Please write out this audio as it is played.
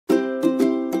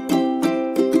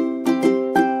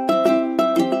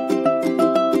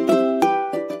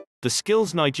The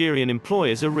skills Nigerian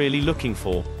employers are really looking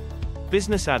for.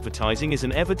 Business advertising is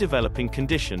an ever-developing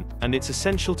condition, and it's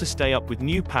essential to stay up with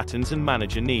new patterns and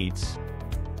manager needs.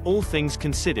 All things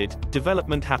considered,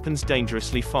 development happens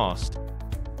dangerously fast.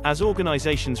 As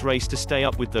organizations race to stay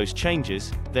up with those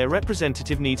changes, their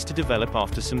representative needs to develop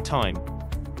after some time.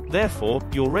 Therefore,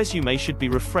 your resume should be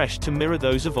refreshed to mirror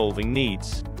those evolving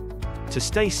needs. To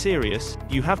stay serious,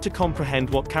 you have to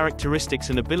comprehend what characteristics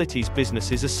and abilities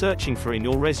businesses are searching for in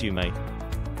your resume.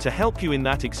 To help you in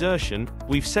that exertion,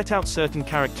 we've set out certain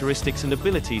characteristics and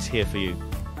abilities here for you.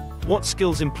 What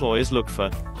skills employers look for: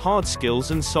 hard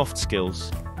skills and soft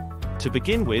skills. To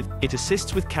begin with, it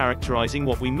assists with characterizing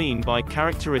what we mean by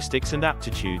characteristics and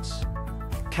aptitudes.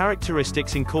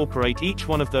 Characteristics incorporate each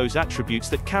one of those attributes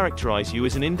that characterize you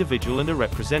as an individual and a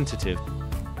representative.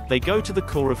 They go to the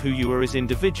core of who you are as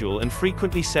individual and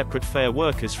frequently separate fair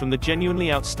workers from the genuinely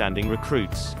outstanding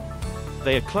recruits.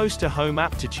 They are close to home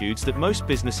aptitudes that most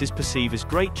businesses perceive as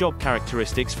great job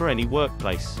characteristics for any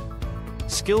workplace.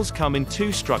 Skills come in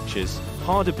two structures: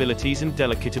 hard abilities and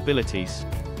delicate abilities.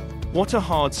 What are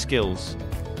hard skills?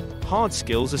 Hard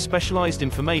skills are specialized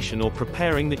information or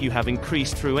preparing that you have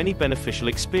increased through any beneficial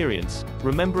experience,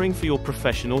 remembering for your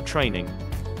profession or training.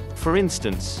 For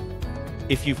instance,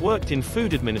 if you've worked in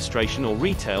food administration or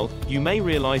retail, you may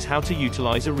realize how to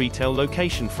utilize a retail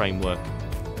location framework.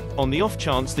 On the off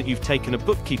chance that you've taken a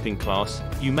bookkeeping class,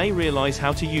 you may realize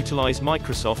how to utilize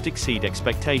Microsoft Exceed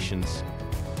Expectations.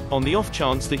 On the off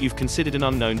chance that you've considered an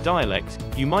unknown dialect,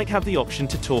 you might have the option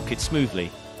to talk it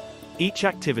smoothly. Each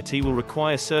activity will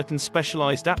require certain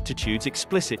specialized aptitudes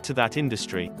explicit to that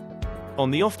industry.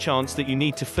 On the off chance that you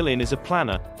need to fill in as a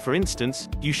planner, for instance,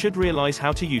 you should realize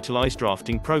how to utilize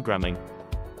drafting programming.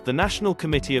 The National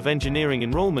Committee of Engineering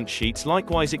enrollment sheets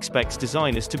likewise expects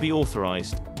designers to be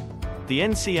authorized. The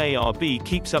NCARB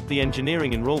keeps up the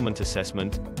engineering enrollment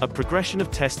assessment, a progression of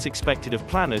tests expected of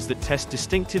planners that test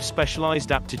distinctive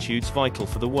specialized aptitudes vital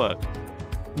for the work.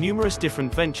 Numerous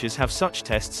different ventures have such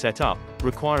tests set up,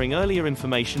 requiring earlier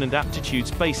information and aptitudes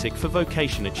basic for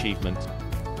vocation achievement.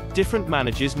 Different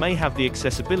managers may have the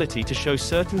accessibility to show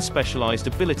certain specialized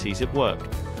abilities at work.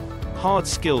 Hard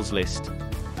skills list.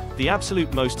 The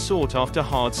absolute most sought-after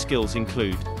hard skills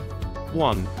include: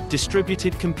 1.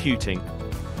 Distributed computing.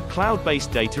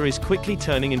 Cloud-based data is quickly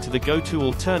turning into the go-to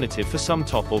alternative for some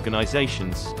top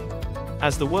organizations.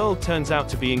 As the world turns out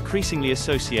to be increasingly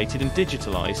associated and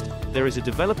digitalized, there is a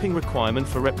developing requirement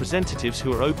for representatives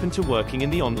who are open to working in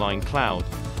the online cloud.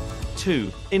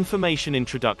 2. Information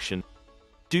introduction.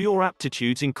 Do your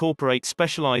aptitudes incorporate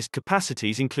specialized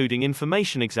capacities including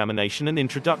information examination and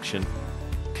introduction?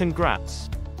 Congrats!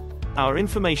 Our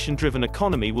information-driven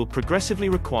economy will progressively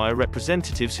require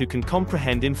representatives who can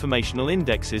comprehend informational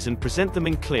indexes and present them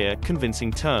in clear, convincing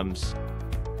terms.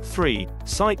 3.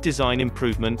 Site design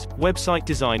improvement, website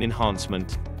design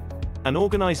enhancement. An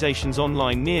organization's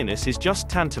online nearness is just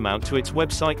tantamount to its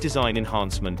website design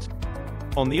enhancement.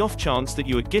 On the off chance that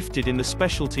you are gifted in the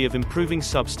specialty of improving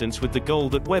substance with the goal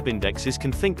that web indexes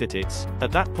can think that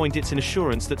at that point it's an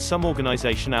assurance that some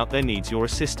organization out there needs your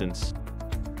assistance.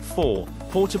 4.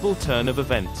 Portable turn of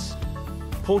events.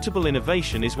 Portable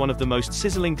innovation is one of the most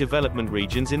sizzling development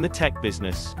regions in the tech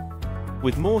business.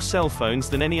 With more cell phones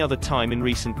than any other time in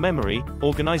recent memory,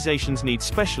 organizations need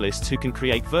specialists who can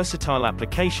create versatile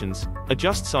applications,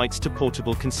 adjust sites to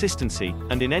portable consistency,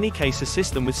 and in any case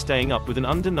assist them with staying up with an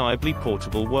undeniably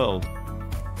portable world.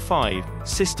 5.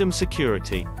 System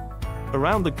security.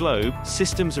 Around the globe,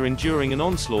 systems are enduring an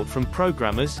onslaught from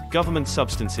programmers, government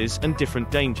substances, and different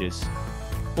dangers.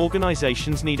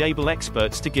 Organizations need able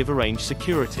experts to give arranged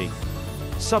security.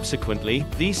 Subsequently,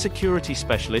 these security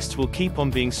specialists will keep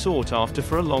on being sought after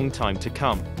for a long time to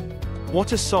come.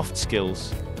 What are soft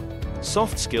skills?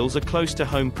 Soft skills are close to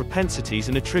home propensities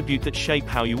and attribute that shape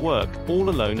how you work, all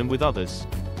alone and with others.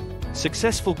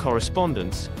 Successful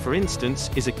correspondence, for instance,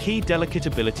 is a key delicate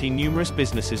ability numerous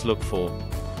businesses look for.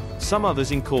 Some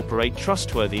others incorporate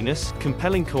trustworthiness,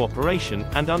 compelling cooperation,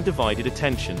 and undivided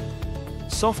attention.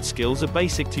 Soft skills are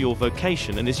basic to your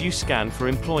vocation and as you scan for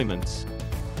employments.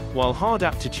 While hard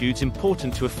aptitudes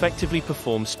important to effectively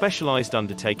perform specialized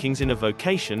undertakings in a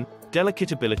vocation,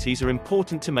 delicate abilities are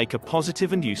important to make a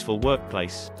positive and useful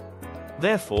workplace.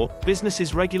 Therefore,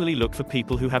 businesses regularly look for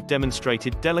people who have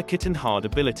demonstrated delicate and hard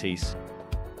abilities.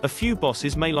 A few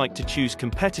bosses may like to choose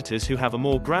competitors who have a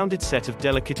more grounded set of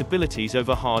delicate abilities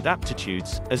over hard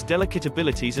aptitudes, as delicate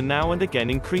abilities are now and again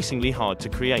increasingly hard to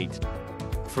create.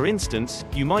 For instance,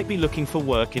 you might be looking for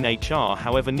work in HR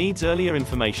however needs earlier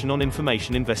information on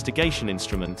information investigation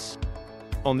instruments.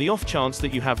 On the off chance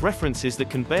that you have references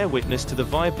that can bear witness to the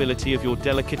viability of your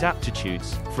delicate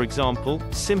aptitudes, for example,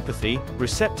 sympathy,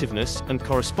 receptiveness, and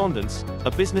correspondence, a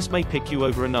business may pick you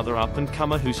over another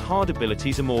up-and-comer whose hard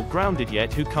abilities are more grounded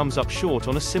yet who comes up short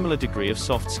on a similar degree of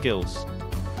soft skills.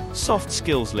 Soft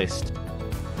skills list.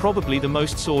 Probably the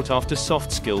most sought-after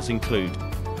soft skills include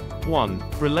 1.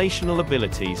 Relational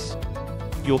abilities.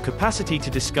 Your capacity to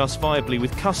discuss viably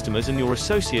with customers and your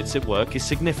associates at work is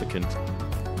significant.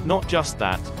 Not just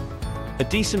that. A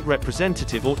decent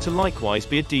representative ought to likewise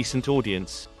be a decent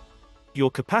audience. Your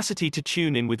capacity to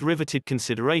tune in with riveted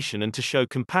consideration and to show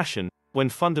compassion, when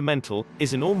fundamental,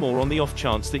 is an or more on the off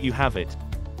chance that you have it.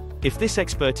 If this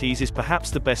expertise is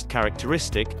perhaps the best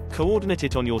characteristic, coordinate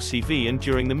it on your CV and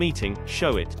during the meeting,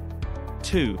 show it.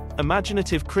 2.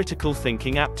 Imaginative critical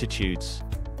thinking aptitudes.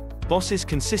 Bosses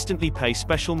consistently pay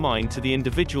special mind to the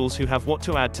individuals who have what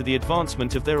to add to the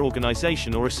advancement of their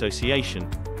organization or association.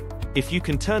 If you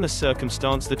can turn a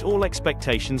circumstance that all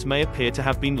expectations may appear to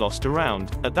have been lost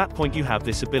around, at that point you have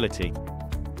this ability.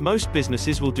 Most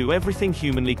businesses will do everything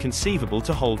humanly conceivable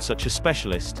to hold such a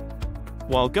specialist.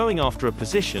 While going after a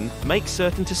position, make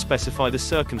certain to specify the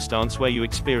circumstance where you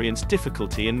experienced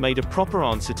difficulty and made a proper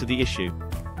answer to the issue.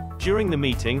 During the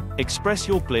meeting, express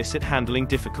your bliss at handling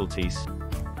difficulties.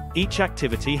 Each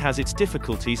activity has its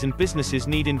difficulties and businesses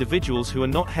need individuals who are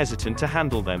not hesitant to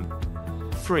handle them.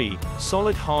 3.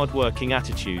 Solid hard-working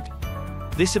attitude.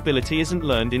 This ability isn't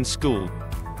learned in school.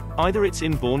 Either it's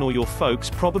inborn or your folks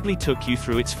probably took you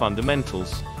through its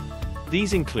fundamentals.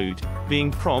 These include being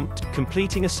prompt,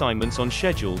 completing assignments on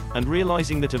schedule, and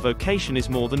realizing that a vocation is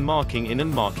more than marking in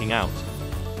and marking out.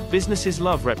 Businesses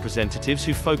love representatives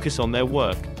who focus on their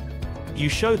work. You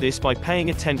show this by paying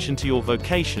attention to your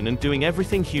vocation and doing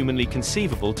everything humanly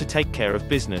conceivable to take care of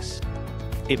business.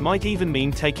 It might even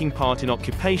mean taking part in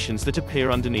occupations that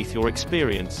appear underneath your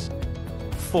experience.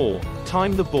 4.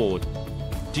 Time the board.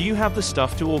 Do you have the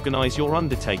stuff to organize your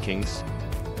undertakings?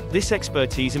 This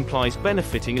expertise implies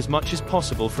benefiting as much as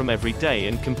possible from every day,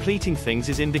 and completing things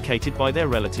is indicated by their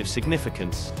relative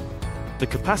significance. The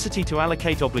capacity to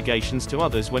allocate obligations to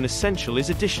others when essential is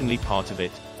additionally part of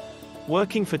it.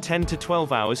 Working for 10 to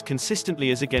 12 hours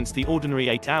consistently as against the ordinary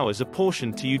 8 hours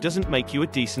apportioned to you doesn't make you a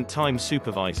decent time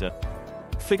supervisor.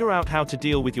 Figure out how to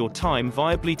deal with your time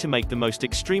viably to make the most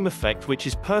extreme effect which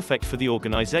is perfect for the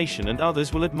organization, and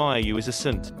others will admire you as a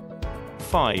saint.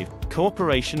 5.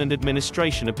 Cooperation and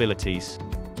administration abilities.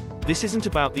 This isn't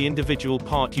about the individual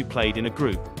part you played in a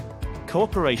group.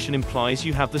 Cooperation implies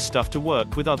you have the stuff to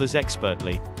work with others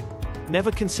expertly.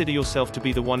 Never consider yourself to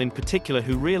be the one in particular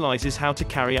who realizes how to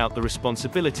carry out the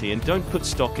responsibility, and don't put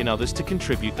stock in others to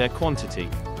contribute their quantity.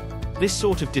 This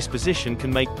sort of disposition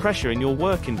can make pressure in your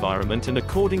work environment and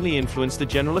accordingly influence the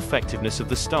general effectiveness of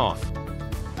the staff.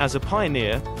 As a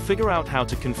pioneer, figure out how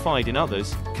to confide in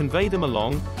others, convey them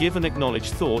along, give and acknowledge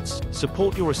thoughts,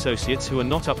 support your associates who are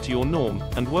not up to your norm,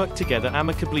 and work together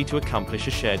amicably to accomplish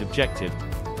a shared objective.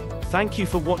 Thank you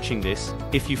for watching this.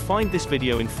 If you find this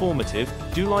video informative,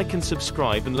 do like and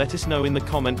subscribe, and let us know in the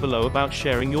comment below about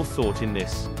sharing your thought in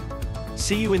this.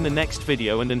 See you in the next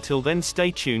video, and until then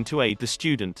stay tuned to aid the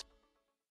student.